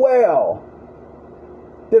good and well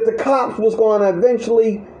that the cops was going to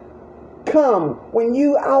eventually come when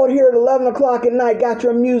you out here at 11 o'clock at night got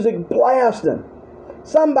your music blasting.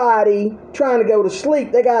 Somebody trying to go to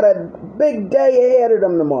sleep, they got a big day ahead of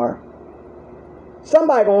them tomorrow.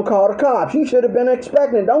 Somebody going to call the cops. You should have been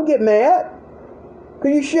expecting it. Don't get mad,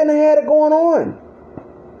 because you shouldn't have had it going on.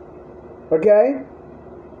 Okay?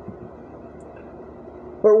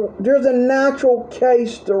 But there's a natural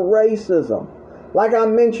case to racism. Like I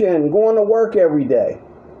mentioned, going to work every day.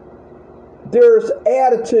 There's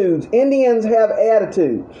attitudes. Indians have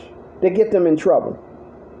attitudes that get them in trouble.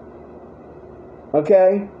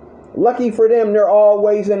 Okay? Lucky for them, they're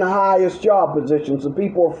always in the highest job positions, so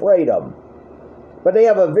people are afraid of them. But they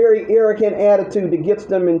have a very arrogant attitude that gets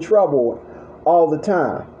them in trouble all the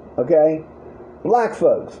time. Okay? Black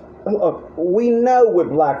folks. Look, we know what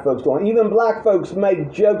black folks do. Even black folks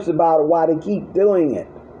make jokes about it, why they keep doing it.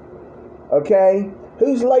 Okay?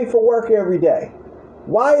 Who's late for work every day?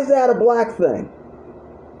 Why is that a black thing?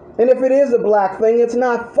 And if it is a black thing, it's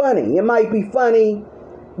not funny. It might be funny,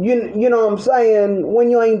 you know what I'm saying,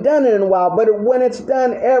 when you ain't done it in a while. But when it's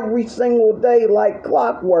done every single day like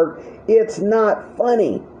clockwork, it's not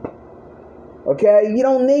funny. Okay? You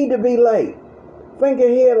don't need to be late. Think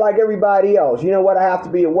ahead like everybody else. You know what? I have to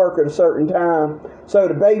be at work at a certain time. So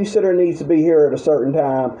the babysitter needs to be here at a certain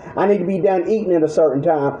time. I need to be done eating at a certain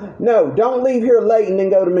time. No, don't leave here late and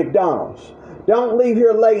then go to McDonald's. Don't leave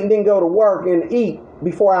here late and then go to work and eat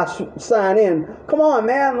before I sign in. Come on,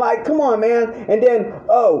 man. Like, come on, man. And then,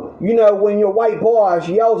 oh, you know, when your white boss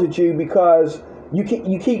yells at you because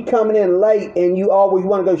you keep coming in late and you always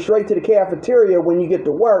want to go straight to the cafeteria when you get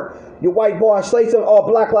to work, your white boss says something, oh,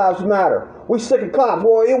 Black Lives Matter. We sick of cops.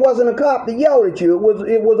 Well, it wasn't a cop that yelled at you.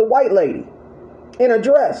 It was a white lady in a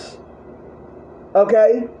dress.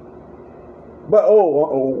 Okay? But,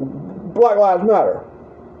 Black Lives Matter.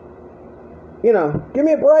 You know, give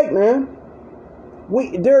me a break, man.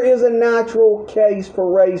 There is a natural case for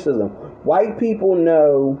racism. White people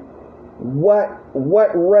know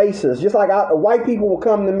what races. Just like white people will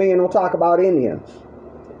come to me and they'll talk about Indians.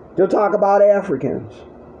 They'll talk about Africans.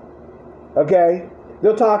 Okay?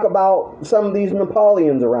 They'll talk about some of these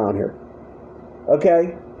Napoleons around here.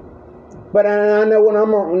 Okay? But I know when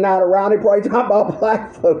I'm not around, they probably talk about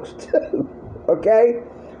black folks too. Okay?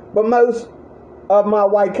 But most of my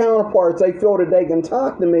white counterparts, they feel that they can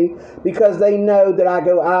talk to me because they know that I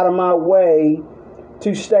go out of my way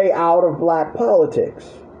to stay out of black politics.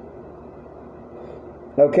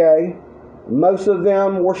 Okay? Most of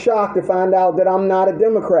them were shocked to find out that I'm not a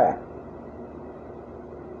Democrat.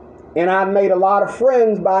 And I've made a lot of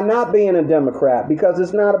friends by not being a Democrat because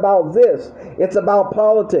it's not about this. It's about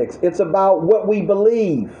politics. It's about what we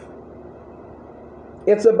believe.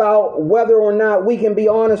 It's about whether or not we can be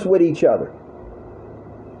honest with each other.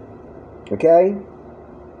 Okay?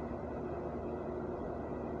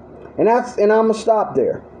 And I'm going to stop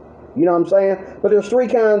there. You know what I'm saying? But there's three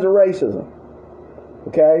kinds of racism.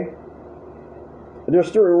 Okay?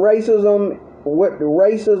 There's three. Racism, what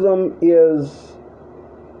racism is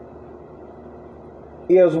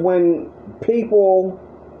when people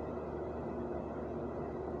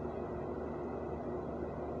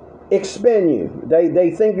expend you.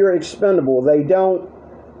 They think you're expendable. They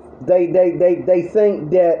think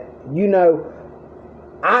that, you know,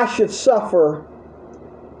 I should suffer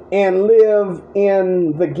and live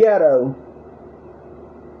in the ghetto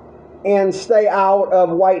and stay out of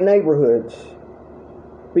white neighborhoods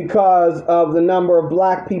because of the number of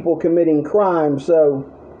black people committing crime.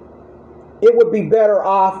 So it would be better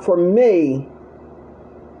off for me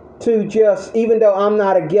to just, even though I'm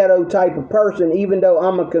not a ghetto type of person, even though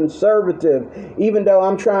I'm a conservative, even though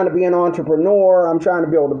I'm trying to be an entrepreneur, I'm trying to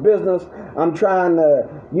build a business, I'm trying to,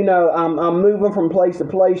 you know, I'm moving from place to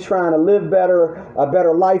place, trying to live better, a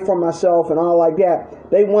better life for myself and all like that.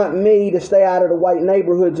 They want me to stay out of the white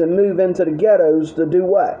neighborhoods and move into the ghettos to do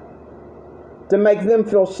what? To make them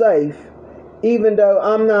feel safe, even though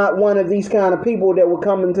I'm not one of these kind of people that would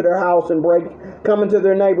come into their house and come into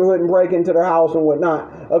their neighborhood and break into their house and whatnot.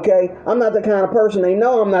 Okay? I'm not the kind of person. They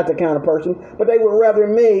know I'm not the kind of person, but they would rather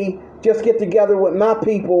me just get together with my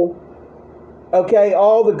people. Okay?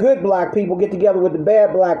 All the good black people get together with the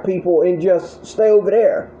bad black people and just stay over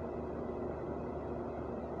there.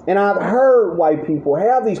 And I've heard white people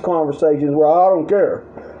have these conversations where I don't care.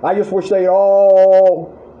 I just wish they'd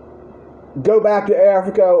all go back to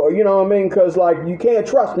Africa, or you know what I mean? Because, like, you can't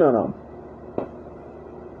trust none of them.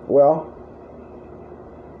 Well,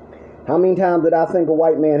 how many times did I think a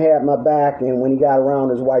white man had my back, and when he got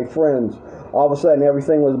around his white friends, all of a sudden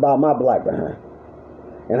everything was about my black behind,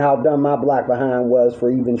 and how dumb my black behind was for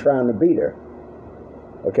even trying to be there.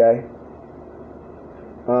 Okay?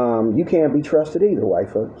 You can't be trusted either, white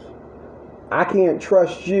folks. I can't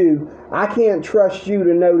trust you. I can't trust you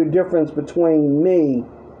to know the difference between me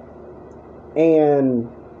and,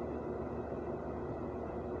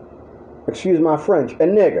 excuse my French, a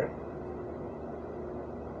nigger.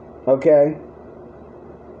 Okay?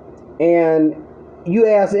 And you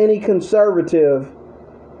ask any conservative,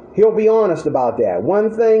 he'll be honest about that.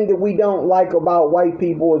 One thing that we don't like about white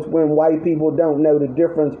people is when white people don't know the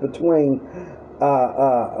difference between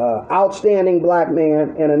outstanding black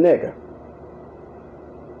man and a nigger.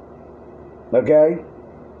 Okay?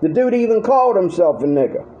 The dude even called himself a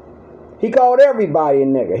nigger. He called everybody a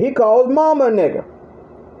nigger. He called mama a nigger.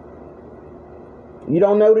 You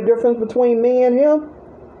don't know the difference between me and him?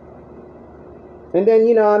 And then,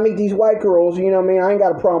 you know, I meet these white girls, you know what I mean? I ain't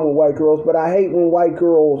got a problem with white girls, but I hate when white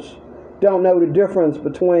girls don't know the difference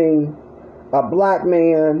between a black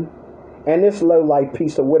man and this low-life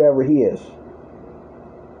piece of whatever he is.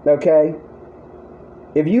 Okay?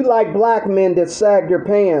 If you like black men that sag their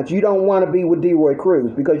pants, you don't want to be with DeRoy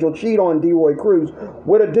Cruz, because you'll cheat on DeRoy Cruz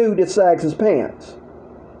with a dude that sags his pants.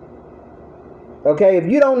 Okay,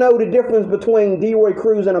 if you don't know the difference between DeRoy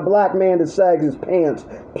Cruz and a black man that sags his pants,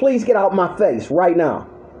 please get out my face right now.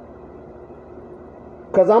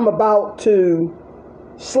 Because I'm about to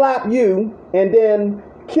slap you and then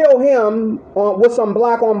kill him with some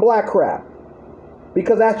black on black crap.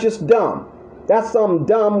 Because that's just dumb. That's some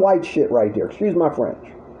dumb white shit right there. Excuse my French.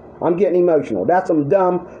 I'm getting emotional. That's some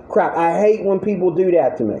dumb crap. I hate when people do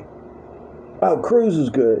that to me. Oh, Cruz is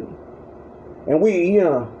good. And we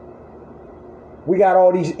got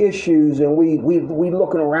all these issues, and we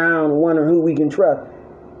looking around wondering who we can trust.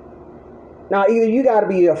 Now, either you got to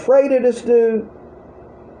be afraid of this dude,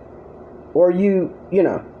 or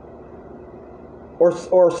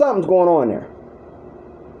or something's going on there.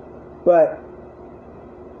 But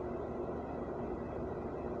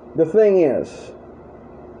the thing is,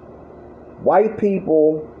 white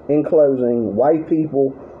people, in closing, white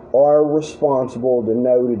people are responsible to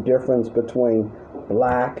know the difference between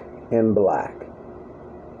black and black.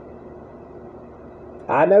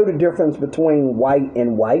 I know the difference between white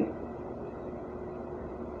and white.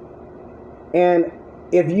 And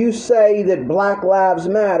if you say that Black Lives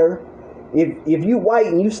Matter, if you white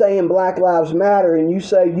and you saying Black Lives Matter and you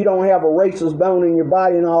say you don't have a racist bone in your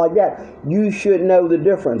body and all like that, you should know the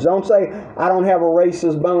difference. Don't say I don't have a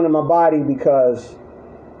racist bone in my body, because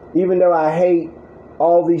even though I hate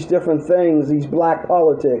all these different things, these black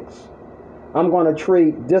politics, I'm going to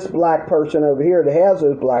treat this black person over here that has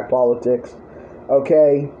those black politics,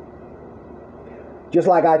 okay, just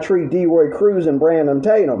like I treat DeRoy Cruz and Brandon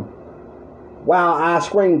Tatum. While I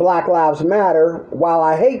scream Black Lives Matter, while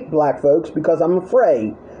I hate black folks because I'm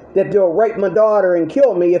afraid that they'll rape my daughter and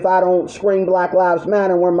kill me if I don't scream Black Lives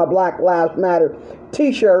Matter and wear my Black Lives Matter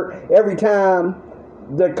t-shirt every time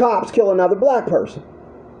the cops kill another black person.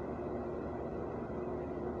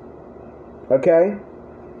 Okay?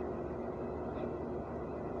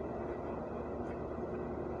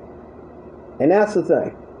 And that's the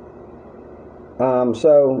thing.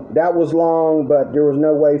 So that was long, but there was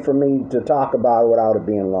no way for me to talk about it without it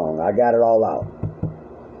being long. I got it all out.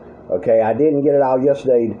 Okay, I didn't get it out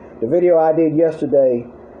yesterday. The video I did yesterday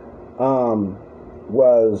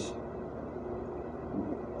was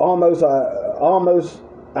almost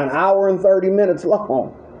an hour and 30 minutes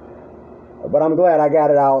long. But I'm glad I got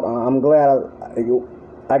it out. I'm glad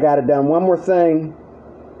I got it done. One more thing.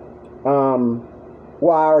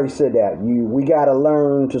 Well, I already said that. We got to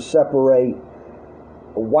learn to separate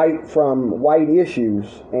white from white issues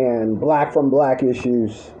and black from black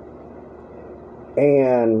issues.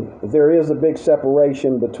 And there is a big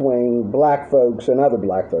separation between black folks and other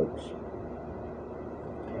black folks.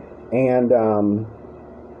 And,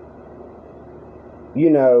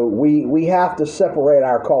 we have to separate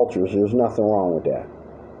our cultures. There's nothing wrong with that.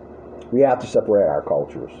 We have to separate our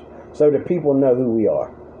cultures so that people know who we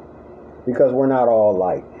are. Because we're not all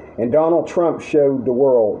alike. And Donald Trump showed the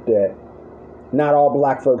world that not all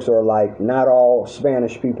black folks are alike, not all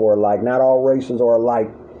Spanish people are alike, not all races are alike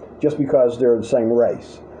just because they're the same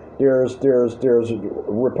race. There's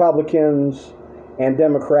Republicans and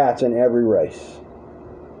Democrats in every race.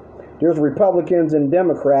 There's Republicans and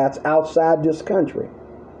Democrats outside this country.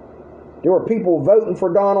 There were people voting for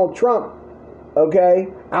Donald Trump, okay,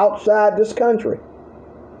 outside this country,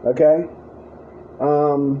 okay?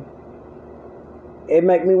 It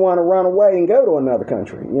make me want to run away and go to another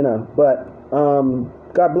country, but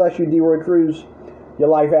God bless you, DeRoy Cruz, your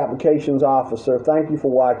life applications officer. Thank you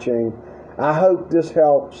for watching. I hope this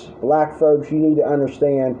helps. Black folks, you need to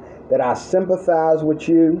understand that I sympathize with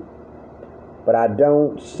you, but I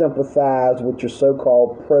don't sympathize with your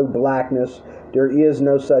so-called pro-blackness. There is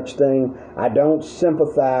no such thing. I don't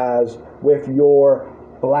sympathize with your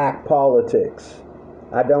black politics.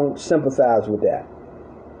 I don't sympathize with that.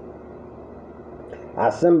 I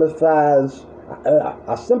sympathize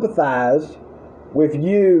with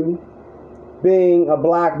you being a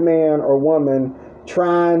black man or woman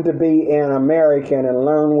trying to be an American and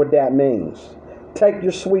learn what that means. Take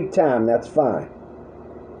your sweet time, that's fine.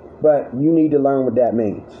 But you need to learn what that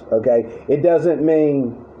means, okay? It doesn't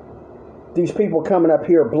mean these people coming up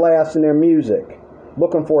here blasting their music,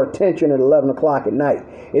 looking for attention at 11 o'clock at night.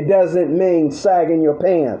 It doesn't mean sagging your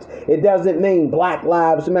pants. It doesn't mean Black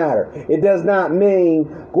Lives Matter. It does not mean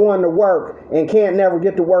going to work and can't never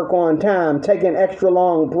get to work on time, taking extra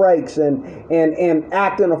long breaks and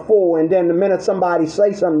acting a fool. And then the minute somebody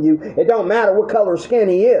say something to you, it don't matter what color skin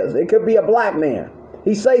he is. It could be a black man.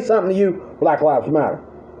 He say something to you, Black Lives Matter.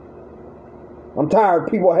 I'm tired of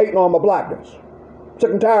people hating on my blackness.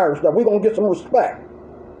 Sick and tired of stuff. We're going to get some respect.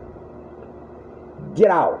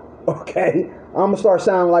 get out. Okay? I'm going to start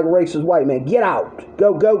sounding like a racist white man. Get out.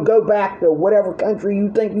 Go back to whatever country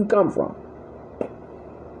you think you come from.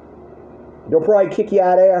 They'll probably kick you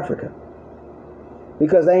out of Africa.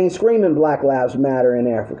 Because they ain't screaming Black Lives Matter in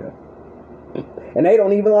Africa. And they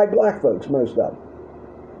don't even like black folks, most of them.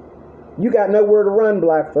 You got nowhere to run,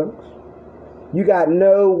 black folks. You got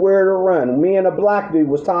nowhere to run. Me and a black dude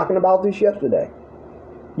was talking about this yesterday.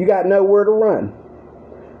 You got nowhere to run.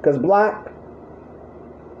 Because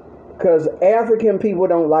African people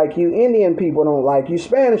don't like you, Indian people don't like you,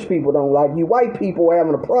 Spanish people don't like you, white people are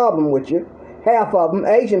having a problem with you. Half of them,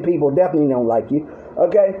 Asian people definitely don't like you.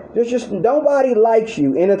 Okay? There's just nobody likes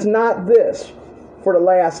you, and it's not this for the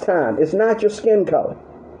last time. It's not your skin color.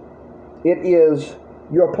 It is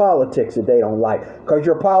your politics that they don't like, because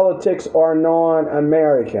your politics are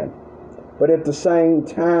non-American. But at the same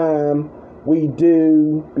time, we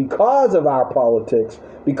do, because of our politics,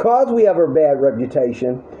 because we have a bad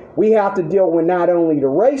reputation, we have to deal with not only the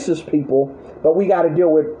racist people, but we got to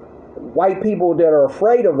deal with white people that are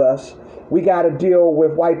afraid of us. We got to deal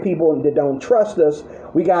with white people that don't trust us.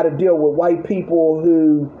 We got to deal with white people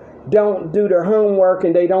who don't do their homework,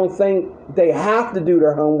 and they don't think they have to do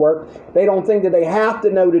their homework. They don't think that they have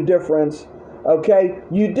to know the difference. Okay?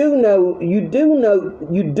 You do need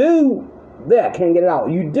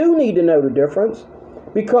to know the difference,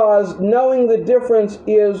 because knowing the difference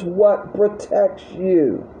is what protects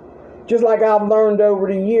you. Just like I've learned over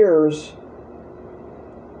the years,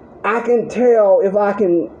 I can tell if I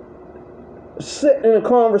can sit in a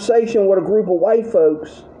conversation with a group of white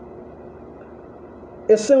folks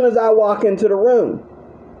as soon as I walk into the room,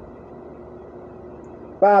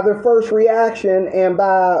 by their first reaction and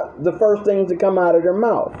by the first things that come out of their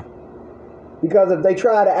mouth. Because if they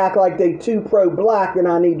try to act like they too pro-black, then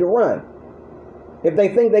I need to run. If they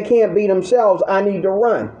think they can't be themselves, I need to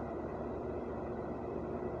run.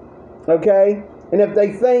 Okay? And if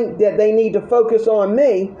they think that they need to focus on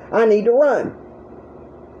me, I need to run.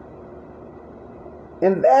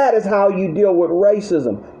 And that is how you deal with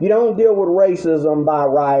racism. You don't deal with racism by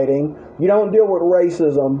rioting. You don't deal with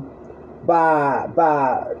racism by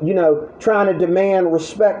trying to demand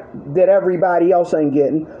respect that everybody else ain't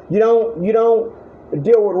getting. You don't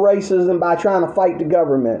deal with racism by trying to fight the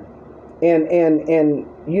government and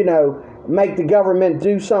make the government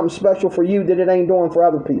do something special for you that it ain't doing for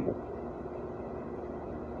other people.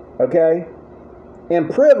 Okay? And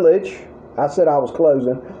privilege, I said I was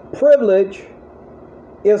closing. Privilege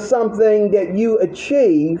is something that you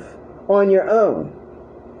achieve on your own.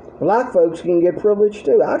 Black folks can get privilege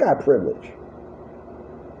too. I got privilege.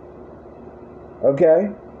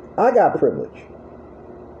 Okay? I got privilege.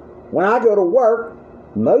 When I go to work,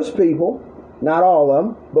 most people, not all of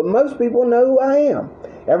them, but most people know who I am.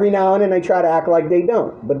 Every now and then they try to act like they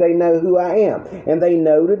don't, but they know who I am. And they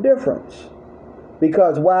know the difference.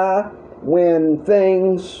 Because why? When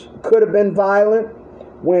things could have been violent,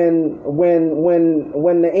 when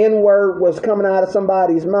the N-word was coming out of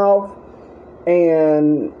somebody's mouth,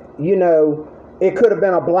 and it could have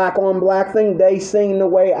been a black on black thing, they seen the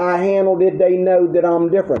way I handled it, they know that I'm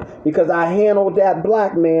different, because I handled that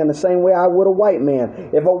black man the same way I would a white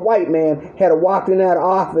man. If a white man had walked in that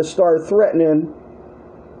office, started threatening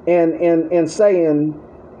and saying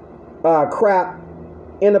crap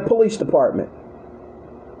in the police department,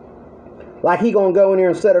 like he gonna go in there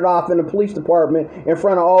and set it off in the police department in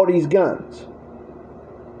front of all these guns.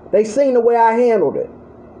 They seen the way I handled it.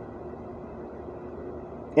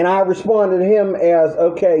 And I responded to him as,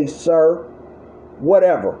 okay, sir,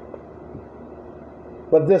 whatever.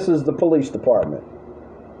 But this is the police department.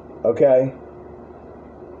 Okay?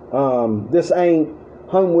 This ain't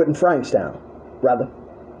Homewood and Frankstown, brother.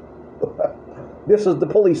 This is the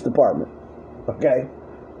police department. Okay?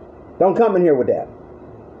 Don't come in here with that.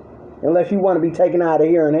 Unless you want to be taken out of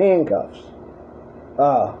here in handcuffs.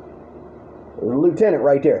 The lieutenant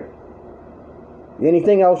right there.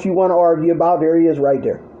 Anything else you want to argue about, there he is right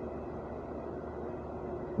there.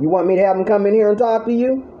 You want me to have him come in here and talk to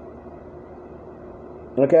you?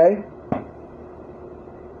 Okay?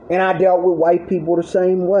 And I dealt with white people the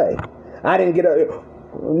same way. I didn't get a,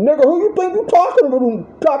 nigga, who you think you talking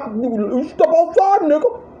to? Step outside,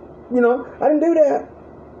 nigga. I didn't do that.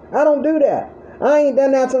 I don't do that. I ain't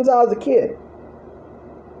done that since I was a kid.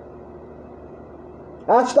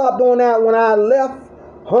 I stopped doing that when I left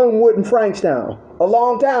Homewood and Frankstown a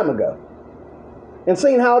long time ago. And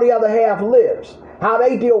seen how the other half lives. How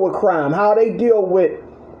they deal with crime. How they deal with,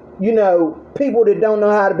 people that don't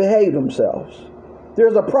know how to behave themselves.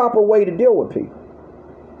 There's a proper way to deal with people.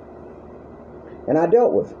 And I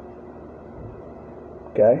dealt with it.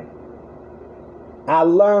 Okay? I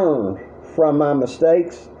learned from my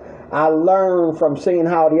mistakes. I learn from seeing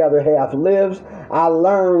how the other half lives. I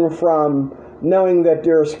learn from knowing that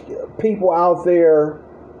there's people out there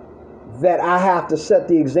that I have to set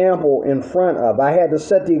the example in front of. I had to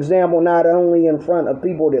set the example not only in front of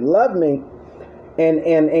people that love me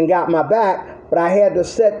and got my back, but I had to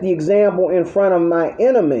set the example in front of my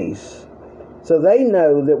enemies so they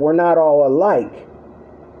know that we're not all alike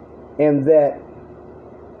and that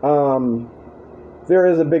there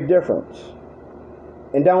is a big difference.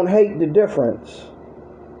 And don't hate the difference.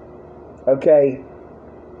 Okay?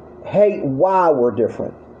 Hate why we're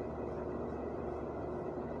different.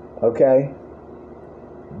 Okay?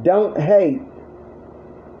 Don't hate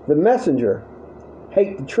the messenger.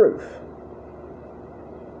 Hate the truth.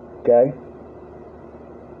 Okay?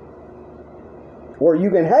 Or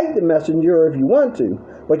you can hate the messenger if you want to,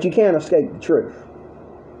 but you can't escape the truth.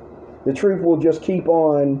 The truth will just keep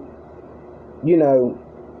on,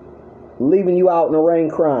 leaving you out in the rain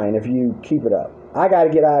crying if you keep it up. I got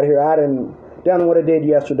to get out of here. I done what I did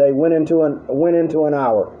yesterday. Went into an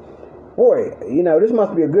hour. Boy, this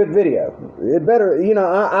must be a good video. It better,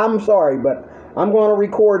 I'm sorry, but I'm going to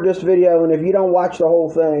record this video, and if you don't watch the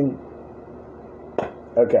whole thing,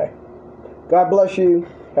 okay. God bless you.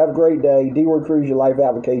 Have a great day. D-Word Cruz, your Life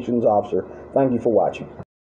Applications Officer. Thank you for watching.